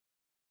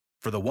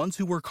For the ones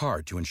who work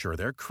hard to ensure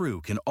their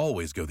crew can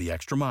always go the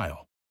extra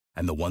mile,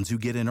 and the ones who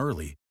get in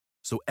early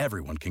so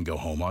everyone can go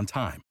home on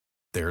time,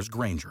 there's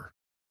Grainger,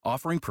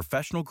 offering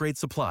professional-grade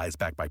supplies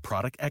backed by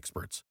product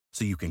experts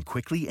so you can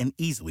quickly and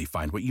easily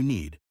find what you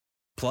need.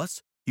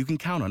 Plus, you can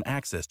count on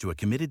access to a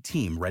committed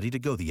team ready to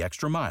go the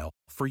extra mile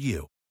for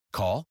you.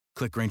 Call,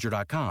 click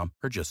Grainger.com,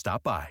 or just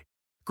stop by.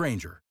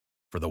 Grainger,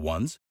 for the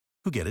ones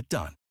who get it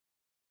done.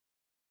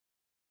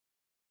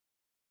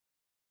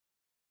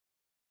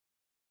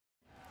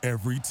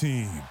 Every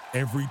team,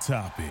 every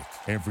topic,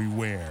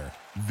 everywhere.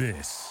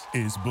 This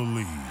is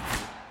Believe.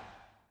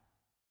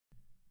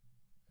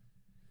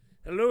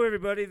 Hello,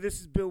 everybody.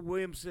 This is Bill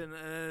Williamson.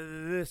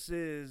 This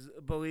is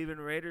Believe in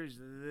Raiders.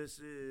 This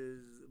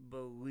is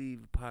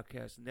Believe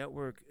Podcast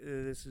Network.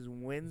 This is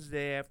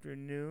Wednesday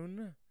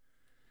afternoon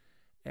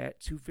at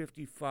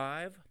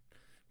 2:55.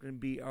 Going to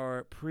be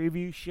our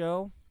preview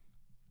show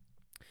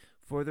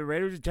for the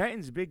Raiders and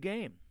Titans. Big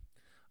game.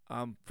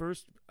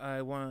 First,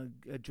 I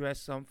want to address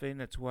something.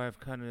 That's why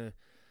I've kind of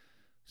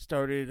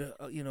started,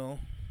 a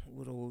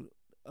little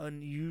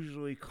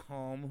unusually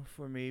calm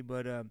for me.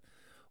 But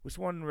just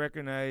wanted to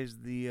recognize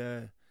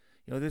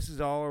this is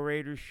all a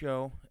Raiders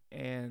show,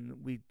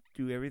 and we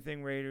do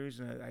everything Raiders.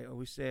 And I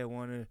always say I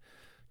want to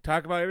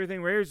talk about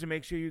everything Raiders to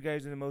make sure you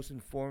guys are the most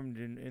informed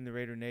in the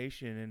Raider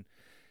Nation. And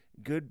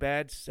good,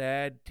 bad,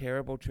 sad,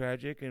 terrible,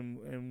 tragic,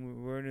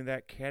 and we're in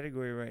that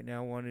category right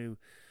now. I want to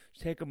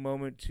take a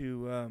moment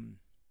to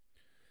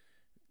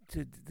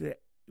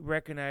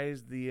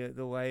recognize the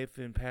life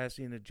and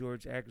passing of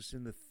George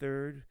Atkinson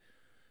III,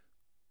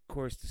 of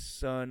course, the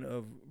son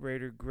of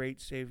Raider great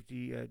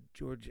safety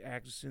George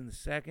Atkinson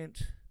II,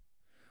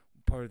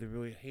 part of the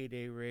really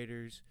heyday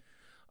Raiders.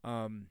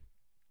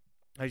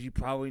 As you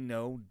probably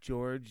know,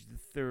 George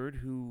III,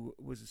 who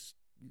was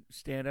a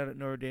standout at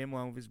Notre Dame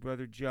along with his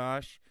brother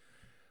Josh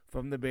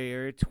from the Bay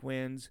Area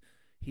Twins.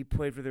 He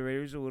played for the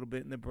Raiders a little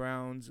bit in the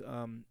Browns.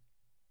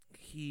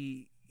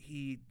 He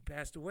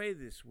passed away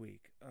this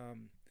week.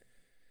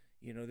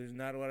 There's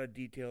not a lot of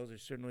details.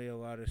 There's certainly a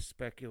lot of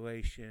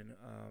speculation.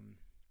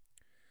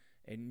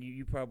 And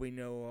you probably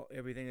know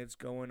everything that's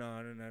going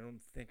on, and I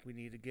don't think we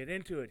need to get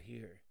into it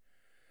here.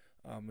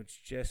 It's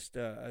just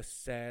a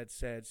sad,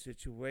 sad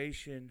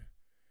situation.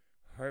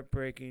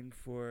 Heartbreaking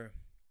for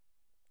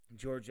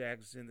George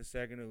Atkinson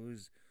II, to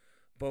lose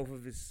both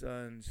of his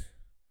sons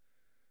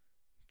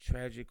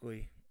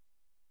tragically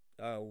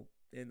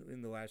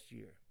in the last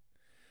year.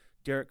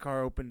 Derek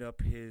Carr opened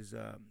up his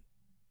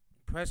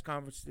press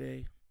conference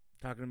today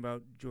talking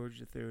about George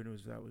III, and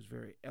that was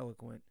very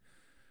eloquent.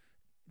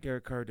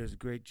 Derek Carr does a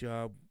great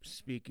job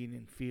speaking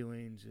in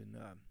feelings, and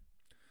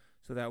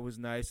so that was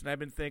nice. And I've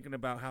been thinking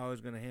about how I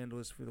was going to handle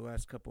this for the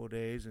last couple of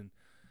days, and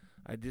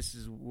this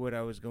is what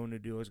I was going to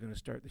do. I was going to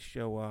start the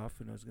show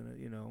off, and I was going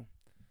to,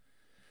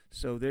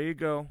 So there you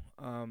go.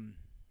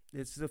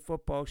 It's the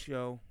football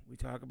show. We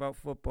talk about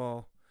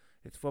football.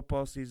 It's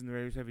football season. The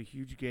Raiders have a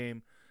huge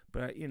game.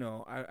 But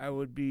I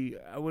wouldn't be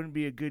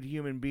a good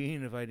human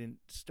being if I didn't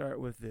start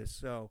with this.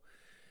 So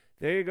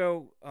there you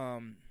go.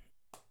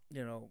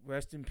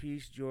 Rest in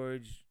peace,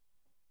 George.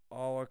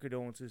 All our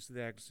condolences to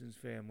the Atkinson's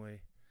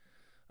family.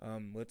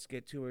 Let's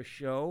get to our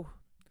show.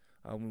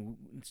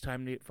 It's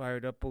time to get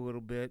fired up a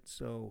little bit.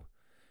 So,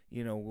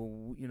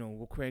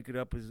 we'll crank it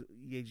up as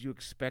you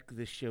expect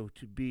this show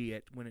to be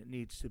at when it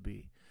needs to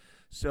be.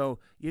 So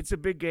it's a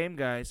big game,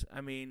 guys. I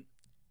mean,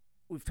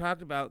 we've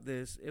talked about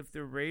this. If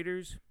the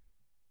Raiders,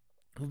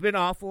 who've been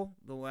awful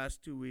the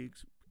last 2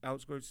 weeks,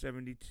 outscored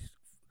 70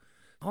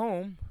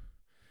 home.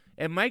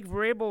 And Mike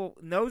Vrabel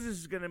knows this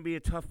is going to be a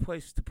tough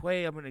place to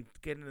play. I'm going to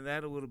get into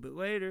that a little bit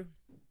later.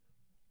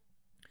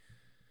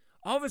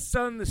 All of a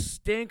sudden, the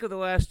stink of the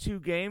last 2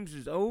 games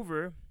is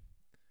over.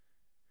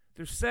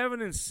 They're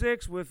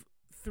 7-6 with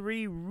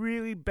 3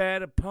 really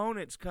bad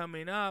opponents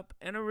coming up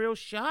and a real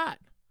shot.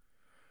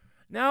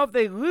 Now, if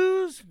they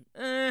lose,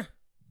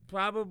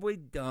 probably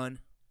done.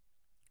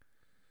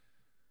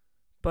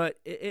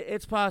 But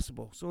it's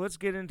possible. So let's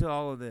get into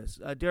all of this.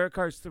 Derek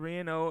Carr's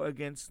 3-0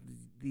 against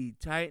the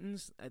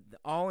Titans,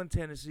 all in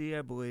Tennessee,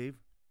 I believe.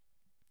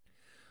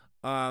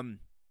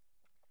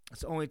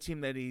 It's the only team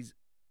that he's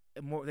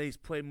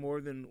played more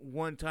than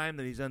one time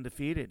that he's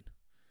undefeated.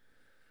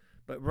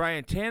 But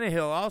Ryan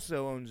Tannehill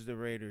also owns the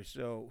Raiders,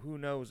 so who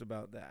knows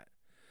about that.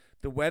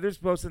 The weather's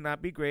supposed to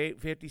not be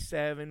great,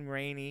 57,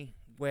 rainy,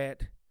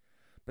 wet.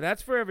 But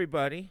that's for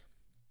everybody.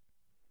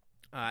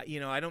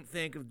 I don't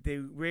think if the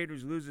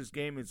Raiders lose this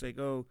game, it's like,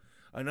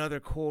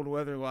 another cold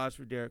weather loss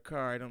for Derek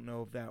Carr. I don't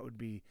know if that would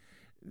be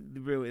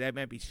that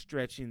might be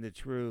stretching the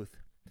truth.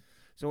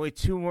 So only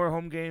 2 more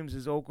home games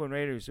as Oakland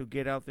Raiders, so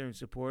get out there and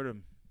support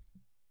them.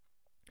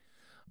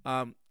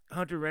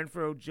 Hunter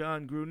Renfrow,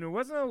 John Gruden. There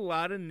wasn't a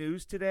lot of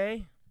news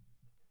today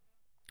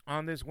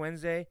on this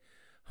Wednesday.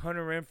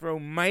 Hunter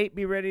Renfrow might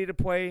be ready to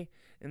play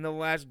in the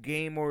last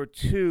game or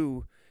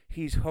 2,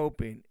 he's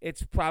hoping.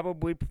 It's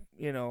probably,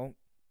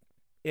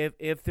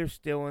 if they're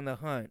still in the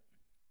hunt.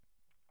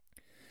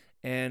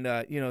 And,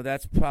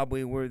 that's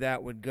probably where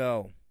that would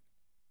go.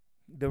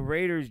 The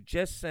Raiders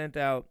just sent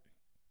out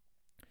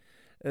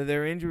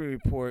their injury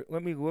report.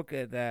 Let me look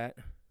at that.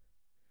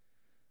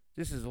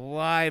 This is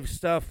live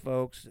stuff,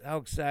 folks. How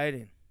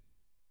exciting.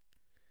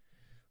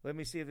 Let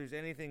me see if there's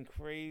anything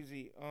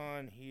crazy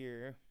on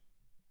here.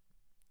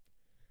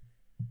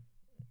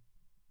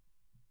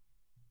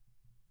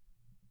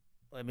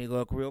 Let me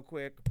look real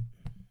quick.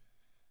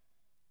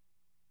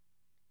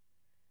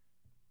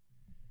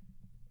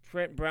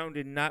 Trent Brown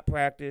did not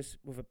practice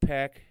with a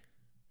pec.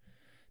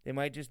 They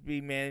might just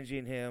be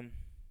managing him.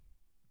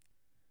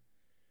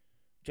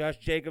 Josh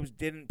Jacobs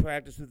didn't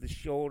practice with the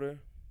shoulder.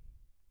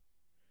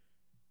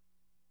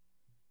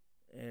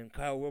 And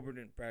Kyle Wilbur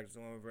didn't practice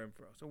along with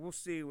Renfro. So we'll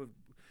see.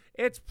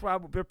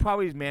 They're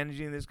probably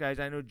managing this, guys.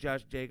 I know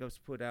Josh Jacobs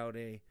put out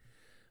a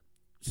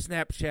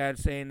Snapchat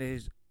saying that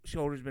his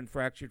shoulder's been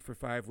fractured for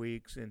 5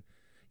 weeks. And,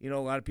 a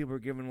lot of people are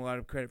giving him a lot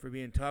of credit for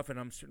being tough, and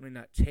I'm certainly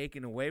not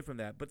taking away from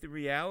that. But the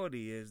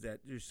reality is that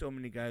there's so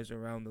many guys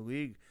around the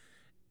league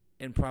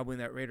and probably in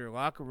that Raider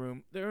locker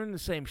room, they're in the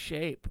same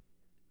shape.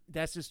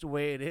 That's just the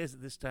way it is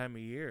at this time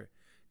of year.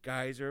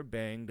 Guys are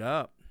banged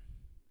up.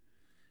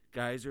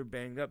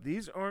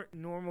 These aren't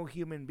normal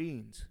human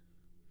beings.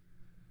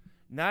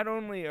 Not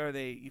only are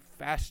they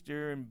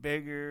faster and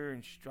bigger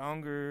and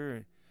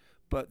stronger,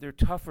 but they're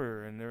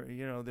tougher, and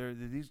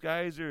these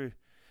guys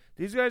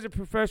are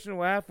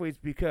professional athletes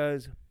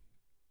because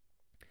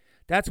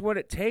that's what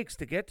it takes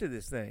to get to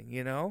this thing,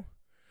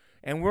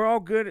 And we're all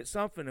good at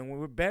something, and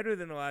we're better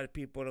than a lot of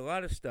people at a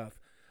lot of stuff.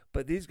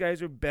 But these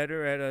guys are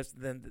better at us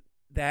than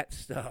that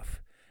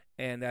stuff,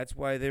 and that's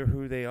why they're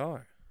who they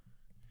are.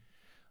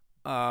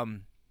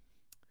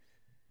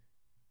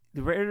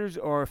 The Raiders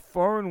are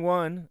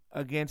 4-1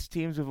 against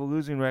teams with a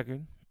losing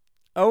record,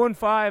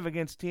 0-5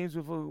 against teams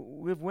with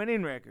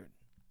winning record.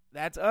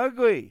 That's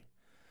ugly.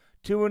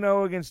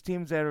 2-0 against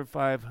teams that are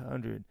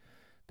 500.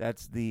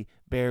 That's the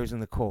Bears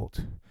and the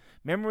Colts.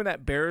 Remember when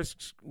that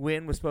Bears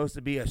win was supposed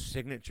to be a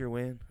signature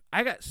win?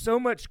 I got so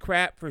much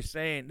crap for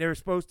saying they were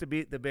supposed to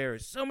beat the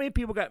Bears. So many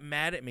people got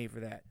mad at me for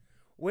that.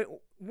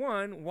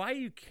 One, why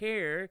you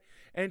care?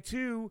 And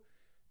two,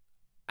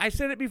 I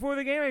said it before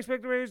the game, I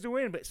expect the Raiders to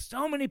win, but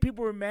so many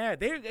people were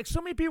mad.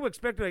 So many people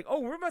expected,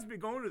 we must be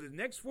going to the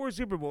next 4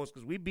 Super Bowls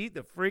because we beat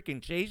the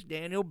freaking Chase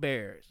Daniel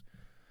Bears.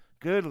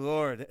 Good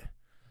Lord.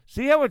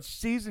 See how its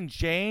season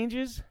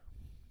changes?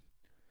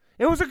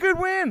 It was a good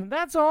win.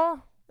 That's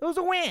all. It was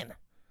a win.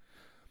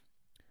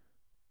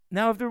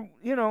 Now,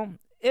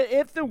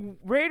 if the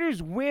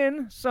Raiders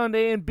win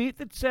Sunday and beat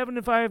the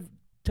 7-5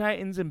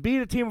 Titans and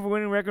beat a team with a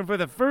winning record for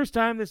the first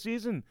time this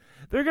season,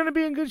 they're going to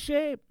be in good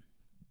shape.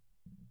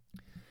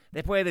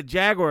 They play the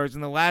Jaguars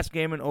in the last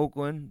game in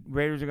Oakland.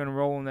 Raiders are going to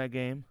roll in that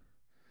game.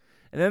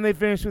 And then they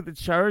finish with the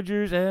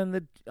Chargers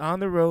and on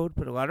the road.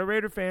 Put a lot of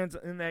Raider fans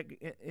in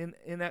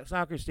that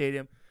soccer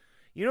stadium.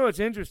 What's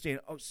interesting?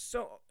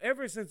 So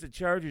ever since the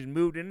Chargers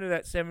moved into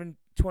that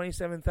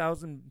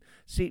 27,000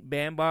 seat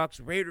bandbox,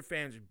 Raider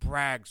fans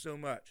brag so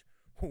much.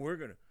 We're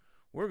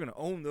gonna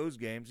own those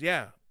games.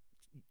 Yeah.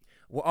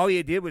 Well, all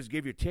you did was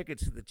give your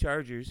tickets to the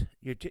Chargers.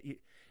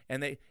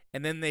 And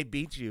then they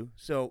beat you.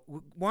 So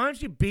why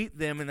don't you beat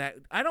them in that?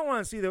 I don't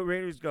want to see the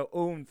Raiders go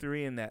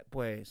 0-3 in that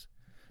place.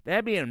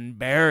 That'd be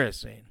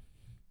embarrassing.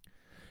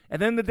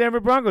 And then the Denver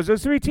Broncos.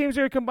 Those 3 teams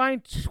are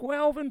combined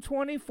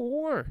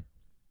 12-24.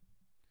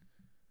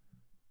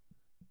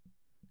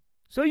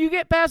 So you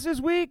get past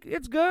this week,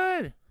 it's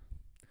good.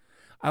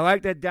 I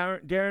like that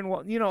Darren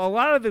Waller. A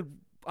lot of the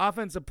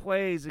offensive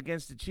plays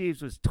against the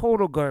Chiefs was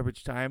total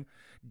garbage time.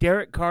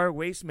 Derek Carr,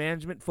 waste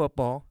management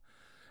football.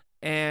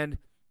 And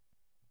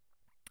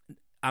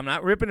I'm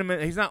not ripping him.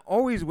 He's not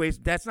always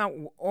waste. That's not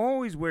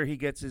always where he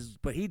gets his,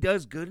 but he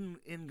does good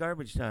in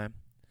garbage time.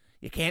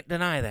 You can't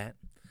deny that.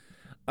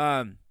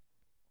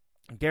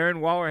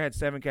 Darren Waller had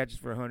 7 catches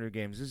for 100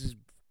 games. This is his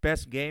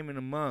best game in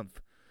a month.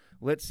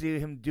 Let's see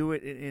him do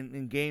it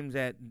in games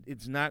that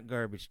it's not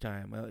garbage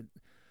time.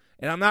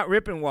 And I'm not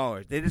ripping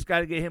Waller. They just got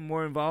to get him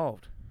more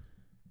involved.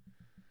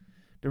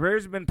 The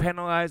Raiders have been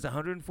penalized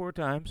 104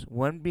 times,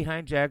 one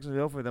behind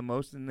Jacksonville for the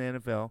most in the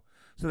NFL.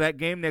 So that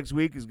game next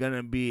week is going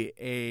to be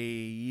a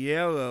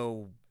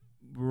yellow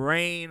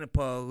rain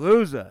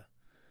palooza.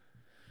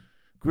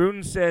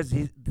 Gruden says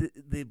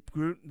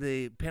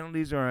the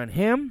penalties are on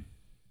him.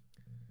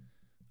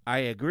 I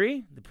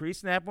agree. The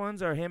pre-snap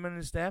ones are him and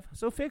his staff.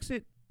 So fix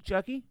it,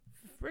 Chucky.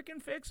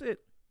 Frickin' fix it.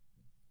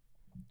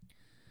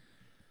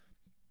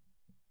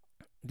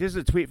 This is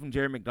a tweet from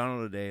Jerry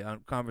McDonald today on a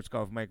conference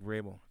call with Mike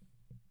Vrabel.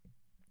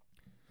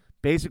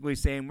 Basically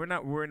saying we're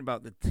not worrying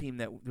about the team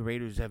that the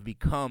Raiders have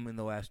become in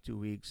the last 2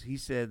 weeks. He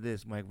said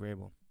this, Mike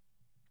Vrabel.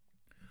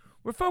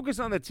 We're focused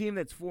on the team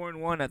that's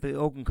 4-1 at the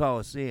Oakland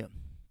Coliseum.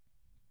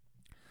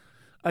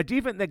 A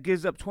defense that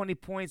gives up 20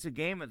 points a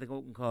game at the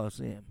Oakland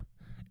Coliseum.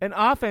 An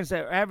offense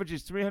that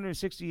averages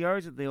 360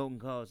 yards at the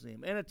Oakland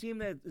Coliseum. And a team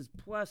that is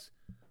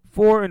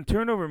 +4 in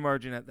turnover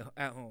margin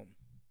at home.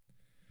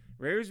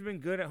 Raiders have been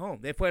good at home.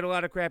 They played a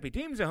lot of crappy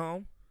teams at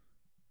home.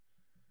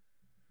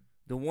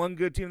 The one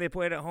good team they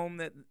played at home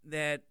that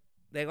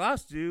they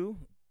lost to,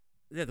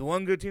 the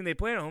one good team they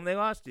played at home they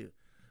lost to.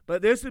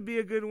 But this would be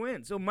a good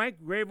win. So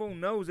Mike Vrabel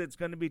knows it's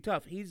going to be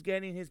tough. He's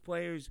getting his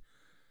players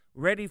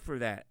ready for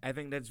that. I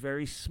think that's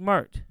very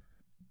smart.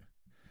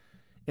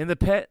 In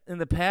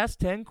the past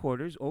 10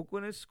 quarters,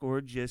 Oakland has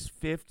scored just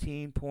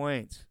 15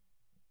 points.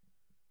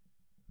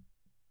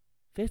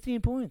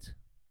 15 points.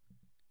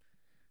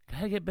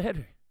 Gotta get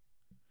better.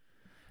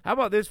 How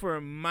about this for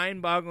a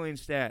mind-boggling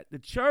stat? The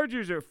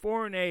Chargers are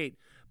 4-8,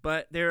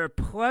 but they're a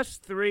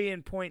 +3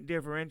 in point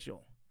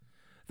differential.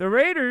 The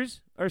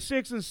Raiders are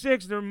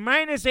 6-6. They're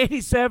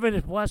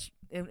 -87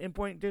 in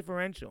point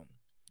differential.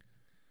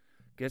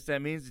 Guess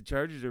that means the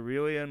Chargers are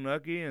really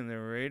unlucky, and the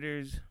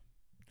Raiders,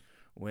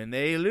 when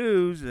they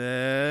lose,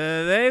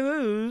 they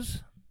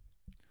lose.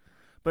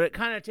 But it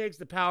kind of takes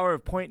the power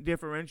of point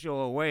differential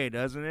away,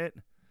 doesn't it?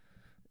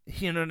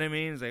 You know what I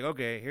mean? It's like,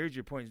 okay, here's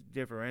your point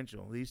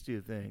differential. These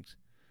two things.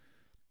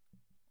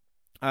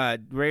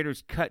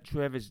 Raiders cut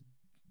Trevor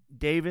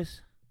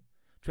Davis.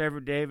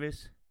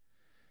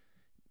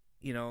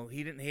 You know,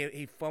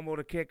 he fumbled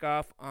a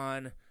kickoff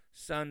on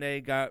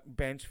Sunday, got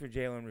benched for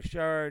Jalen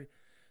Richard,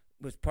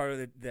 was part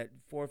of that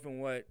 4th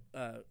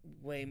and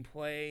lame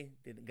play,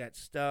 got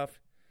stuffed.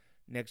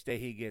 Next day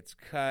he gets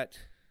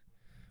cut.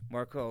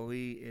 Marco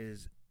Lee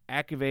is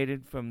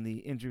activated from the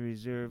injury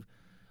reserve.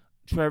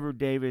 Trevor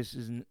Davis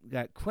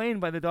got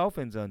claimed by the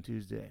Dolphins on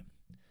Tuesday.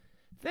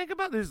 Think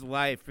about this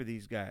life for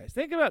these guys.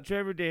 Think about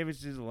Trevor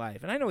Davis's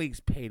life. And I know he's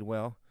paid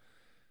well.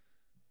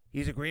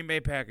 He's a Green Bay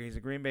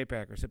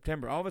Packer.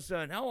 September, all of a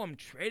sudden, I'm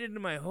traded to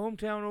my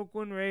hometown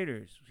Oakland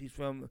Raiders. He's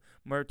from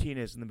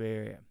Martinez in the Bay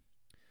Area.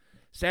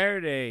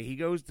 Saturday, he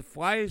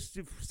flies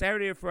to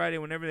Saturday or Friday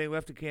whenever they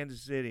left to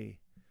Kansas City.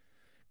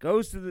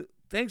 Goes to the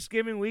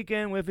Thanksgiving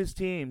weekend with his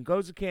team.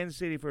 Goes to Kansas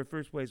City for a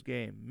first-place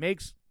game.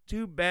 Makes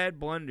 2 bad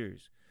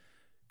blunders.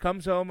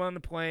 Comes home on the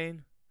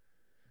plane.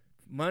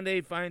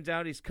 Monday, finds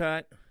out he's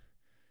cut.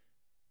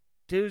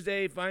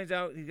 Tuesday, finds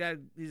out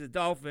he's a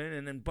Dolphin,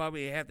 and then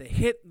probably have to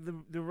hit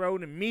the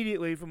road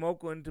immediately from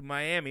Oakland to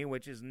Miami,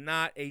 which is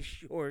not a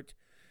short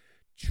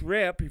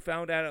trip. He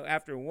found out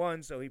after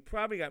 1, so he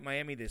probably got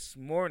Miami this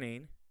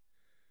morning.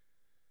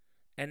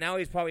 And now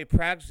he's probably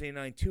practicing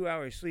on 2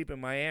 hours sleep in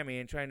Miami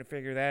and trying to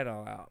figure that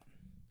all out.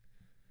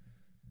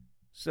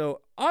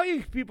 So all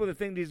you people that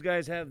think these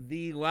guys have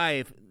the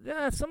life,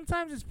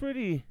 sometimes it's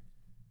pretty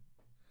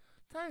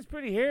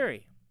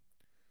hairy.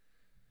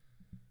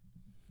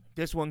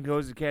 This one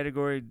goes to the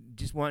category,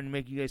 just wanting to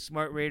make you guys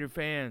smart Raider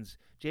fans.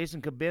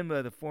 Jason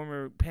Kabimba, the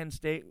former Penn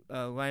State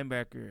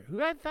linebacker,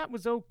 who I thought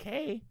was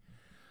okay.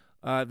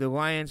 The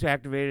Lions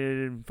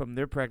activated him from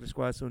their practice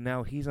squad, so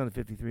now he's on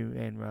the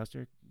 53-man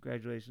roster.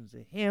 Congratulations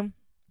to him.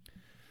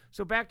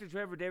 So back to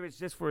Trevor Davis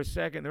just for a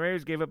second. The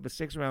Raiders gave up a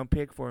 6th-round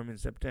pick for him in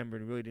September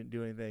and really didn't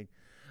do anything.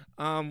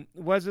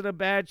 Was it a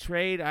bad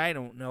trade? I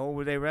don't know.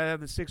 Would they rather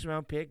have the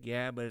 6th-round pick?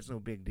 Yeah, but it's no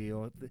big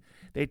deal.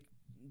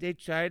 They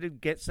tried to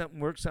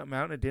work something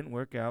out, and it didn't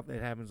work out.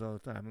 That happens all the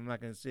time. I'm not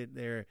going to sit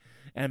there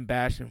and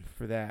bash him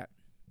for that.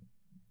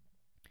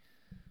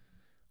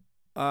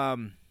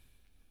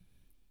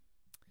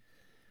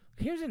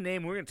 Here's a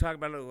name we're going to talk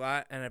about it a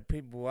lot, and a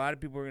lot of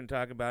people are going to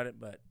talk about it,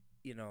 but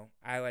you know,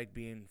 I like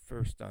being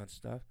first on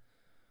stuff.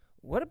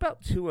 What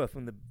about Tua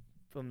from the?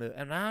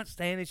 I'm not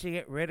saying they should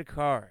get rid of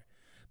Carr,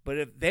 but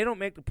if they don't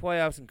make the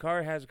playoffs and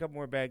Carr has a couple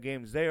more bad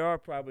games, they are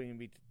probably going to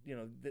be. You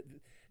know,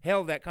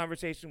 hell, that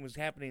conversation was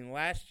happening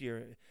last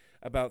year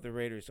about the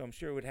Raiders, so I'm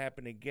sure it would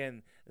happen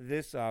again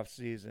this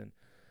offseason.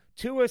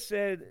 Tua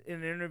said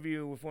in an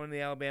interview with one of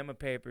the Alabama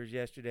papers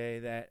yesterday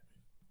that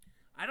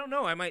I don't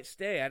know, I might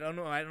stay. I don't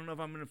know if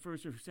I'm in a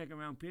 1st or 2nd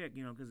round pick,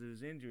 you know, because of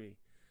his injury.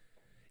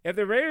 If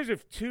the Raiders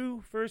have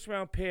 2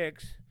 first-round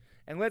picks,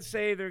 and let's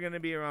say they're going to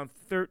be around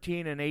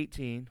 13 and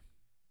 18,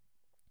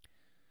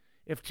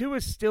 if Tua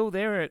is still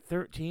there at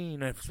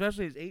 13,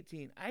 especially as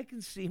 18, I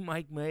can see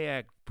Mike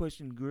Mayock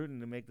pushing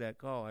Gruden to make that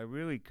call. I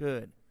really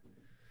could.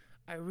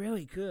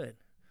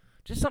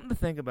 Just something to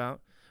think about.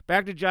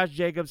 Back to Josh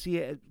Jacobs.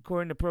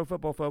 According to Pro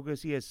Football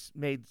Focus, he has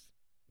made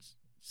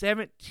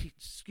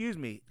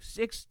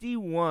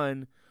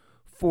 61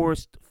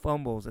 forced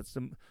fumbles. That's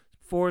the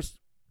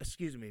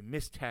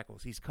missed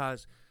tackles. He's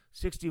caused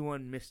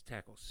 61 missed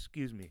tackles.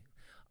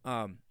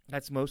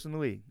 That's most in the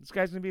league. This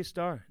guy's going to be a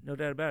star, no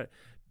doubt about it.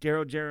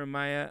 Daryl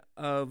Jeremiah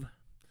of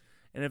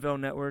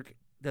NFL Network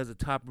does a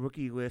top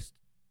rookie list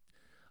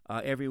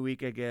every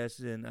week, I guess.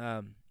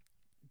 And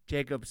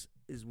Jacobs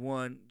is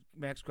 1.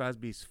 Max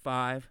Crosby's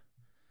 5.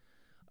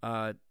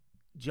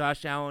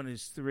 Josh Allen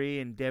is 3,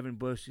 and Devin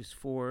Bush is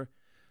 4.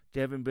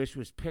 Devin Bush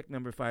was picked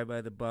number 5 by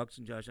the Bucs,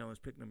 and Josh Allen was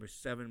picked number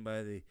 7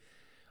 by the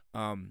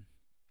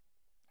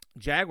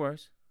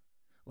Jaguars.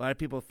 A lot of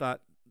people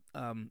thought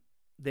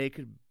they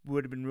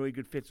would have been really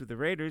good fits with the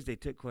Raiders. They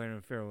took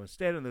Clarence Farrell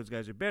instead, and those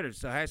guys are better.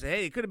 So I said,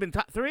 hey, it could have been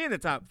top 3 in the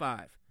top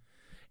 5.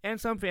 And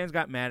some fans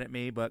got mad at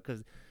me, but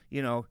because,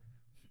 you know,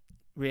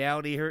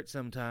 reality hurts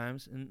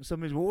sometimes. And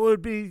somebody's, well, it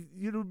would be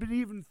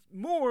even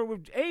more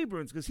with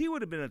Abrams because he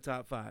would have been a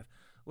top 5.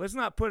 Let's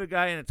not put a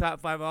guy in the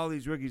top 5 of all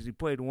these rookies who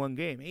played 1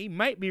 game. He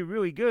might be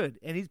really good,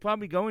 and he's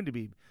probably going to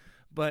be.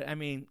 But, I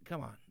mean,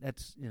 come on.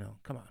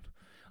 Come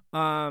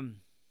What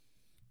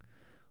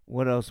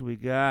else we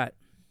got?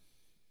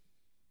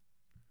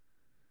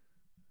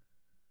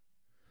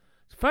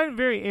 I find it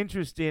very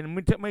interesting, and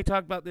we may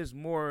talk about this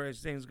more as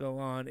things go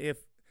on.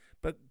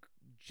 But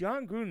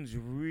John Gruden's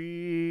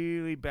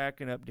really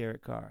backing up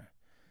Derek Carr.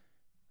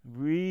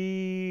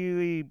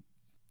 Really,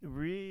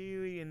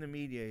 really in the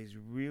media, he's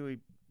really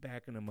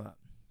backing him up.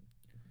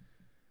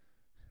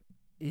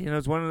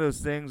 It's one of those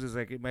things. Is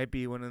like it might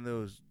be one of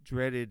those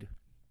dreaded.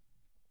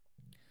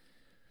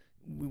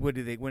 What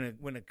do they when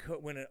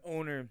an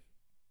owner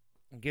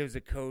gives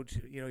a coach,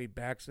 he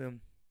backs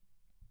him.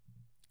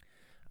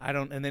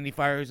 And then he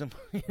fires him.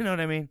 You know what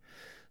I mean?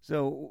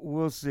 So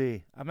we'll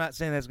see. I'm not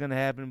saying that's going to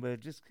happen, but it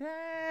just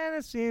kind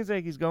of seems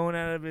like he's going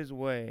out of his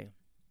way.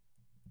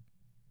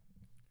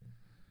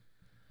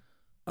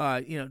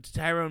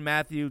 Tyrann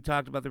Mathieu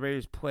talked about the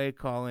Raiders' play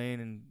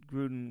calling, and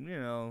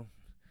Gruden,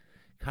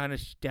 kind of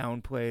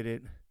downplayed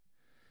it.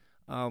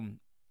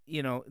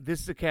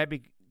 This is a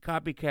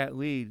copycat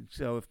league,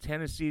 so if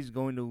Tennessee's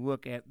going to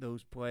look at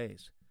those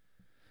plays,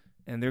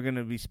 and they're going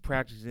to be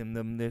practicing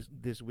them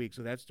this week,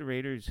 so that's the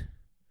Raiders'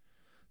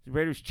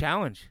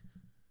 challenge.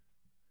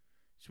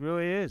 It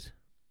really is.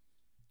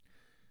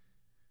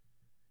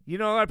 A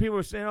lot of people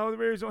are saying, the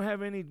Raiders don't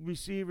have any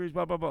receivers,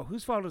 blah, blah, blah.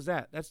 Whose fault is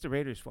that? That's the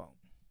Raiders' fault.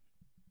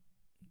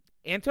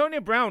 Antonio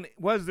Brown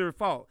was their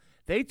fault.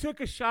 They took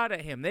a shot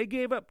at him. They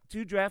gave up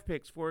 2 draft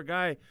picks for a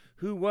guy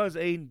who was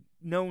a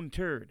known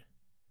turd.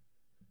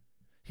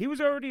 He was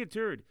already a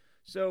turd.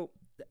 So,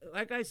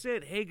 like I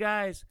said, hey,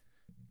 guys,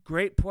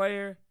 great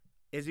player.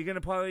 Is he going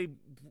to probably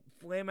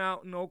flame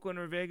out in Oakland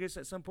or Vegas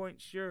at some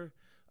point? Sure.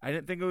 I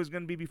didn't think it was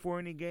going to be before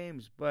any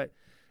games. But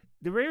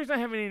the Raiders not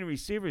having any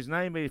receivers, not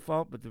anybody's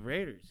fault but the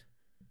Raiders.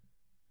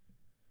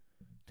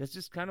 That's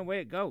just kind of the way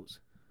it goes.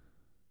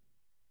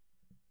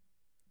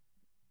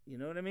 You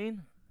know what I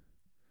mean?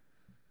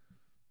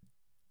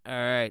 All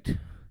right.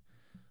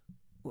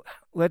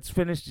 Let's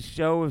finish the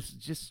show. It's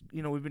just,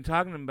 we've been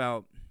talking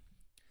about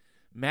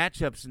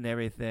matchups and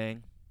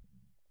everything.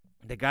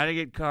 They got to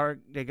get Carr.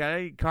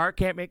 Carr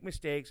can't make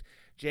mistakes.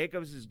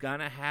 Jacobs is going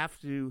to have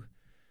to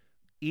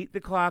eat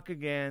the clock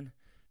again.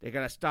 They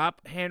got to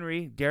stop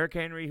Derrick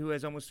Henry, who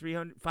has almost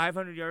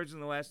 500 yards in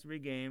the last 3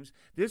 games.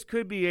 This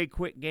could be a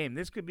quick game.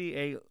 This could be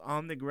a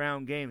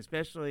on-the-ground game,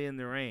 especially in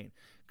the rain.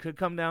 Could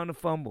come down to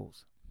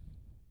fumbles.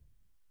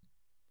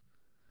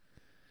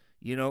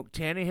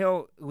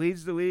 Tannehill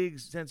leads the league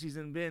since he's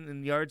been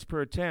in yards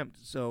per attempt.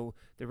 So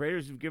the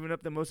Raiders have given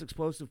up the most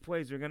explosive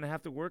plays. They're going to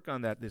have to work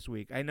on that this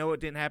week. I know it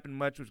didn't happen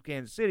much with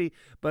Kansas City,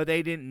 but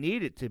they didn't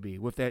need it to be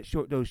with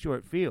those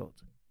short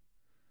fields.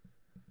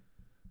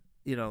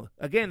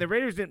 Again, the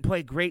Raiders didn't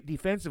play great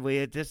defensively.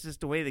 It's just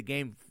the way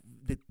the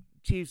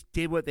Chiefs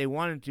did what they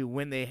wanted to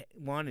when they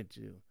wanted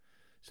to.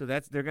 So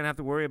they're going to have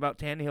to worry about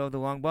Tannehill, the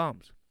long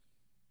bombs.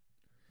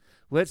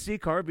 Let's see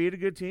Carr beat a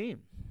good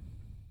team.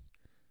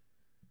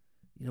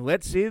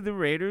 Let's see the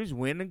Raiders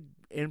win an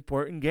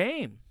important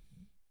game.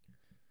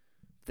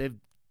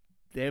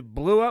 They've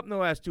blew up in the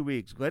last 2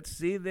 weeks. Let's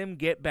see them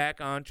get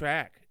back on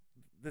track.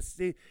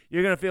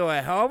 You're going to feel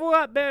a hell of a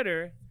lot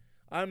better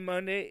on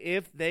Monday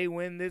if they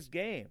win this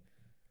game.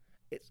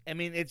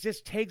 It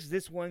just takes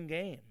this one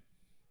game.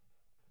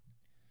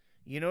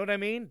 You know what I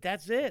mean?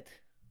 That's it.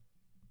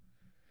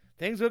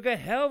 Things look a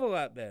hell of a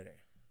lot better.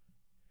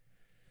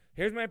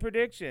 Here's my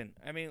prediction.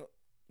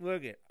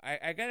 Look it.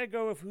 I got to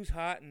go with who's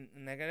hot,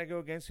 and I got to go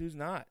against who's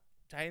not.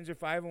 Titans are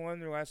 5-1 in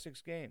their last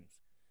 6 games.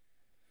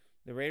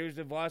 The Raiders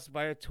have lost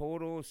by a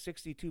total of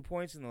 62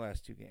 points in the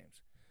last 2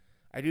 games.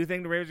 I do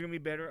think the Raiders are going to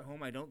be better at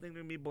home. I don't think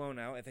they're going to be blown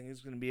out. I think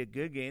it's going to be a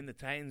good game. The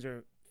Titans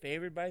are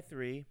favored by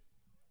 3.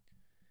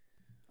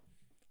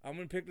 I'm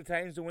going to pick the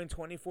Titans to win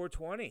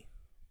 24-20.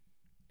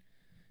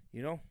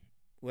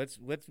 Let's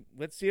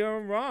see how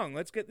I'm wrong.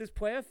 Let's get this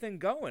playoff thing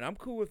going. I'm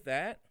cool with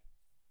that.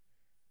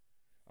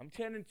 I'm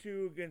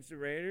 10-2 against the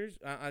Raiders.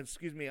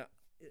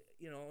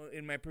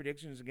 In my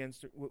predictions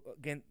against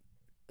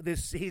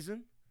this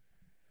season.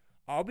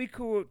 I'll be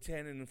cool with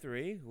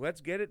 10-3. Let's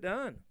get it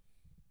done.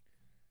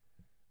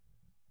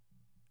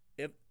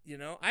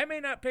 I may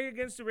not pick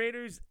against the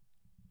Raiders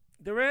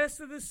the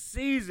rest of the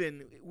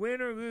season, win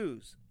or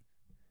lose.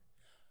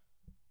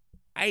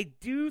 I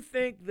do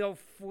think they'll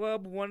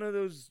flub one of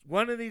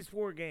these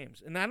 4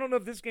 games. And I don't know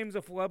if this game's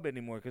a flub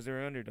anymore because they're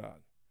an underdog.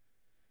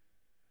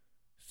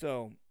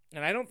 So,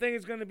 and I don't think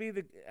it's going to be I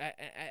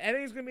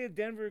think it's going to be a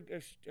Denver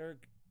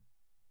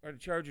or the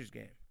Chargers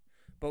game.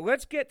 But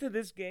let's get to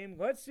this game.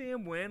 Let's see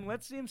him win.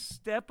 Let's see him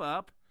step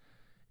up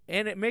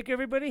and make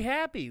everybody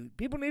happy.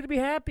 People need to be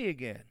happy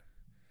again.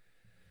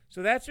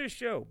 So that's our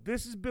show.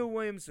 This is Bill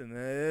Williamson.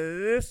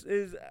 This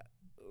is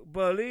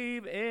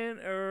Believe in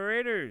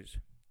Raiders.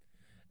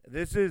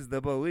 This is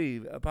the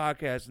Believe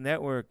Podcast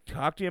Network.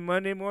 Talk to you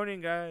Monday morning,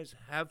 guys.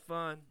 Have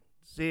fun.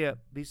 See ya.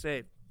 Be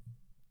safe.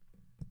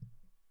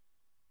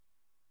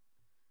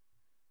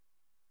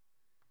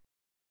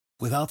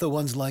 Without the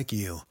ones like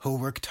you, who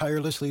work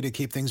tirelessly to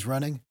keep things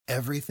running,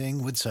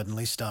 everything would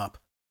suddenly stop.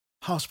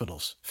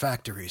 Hospitals,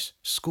 factories,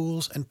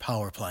 schools, and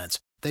power plants,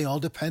 they all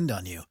depend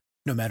on you.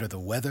 No matter the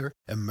weather,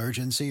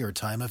 emergency, or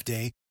time of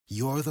day,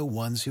 you're the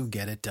ones who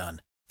get it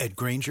done. At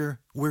Grainger,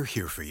 we're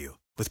here for you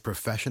with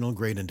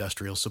professional-grade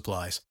industrial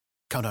supplies.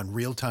 Count on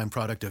real-time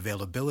product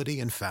availability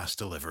and fast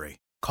delivery.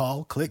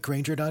 Call, click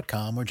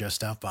Grainger.com, or just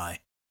stop by.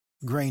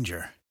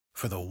 Grainger,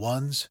 for the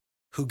ones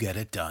who get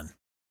it done.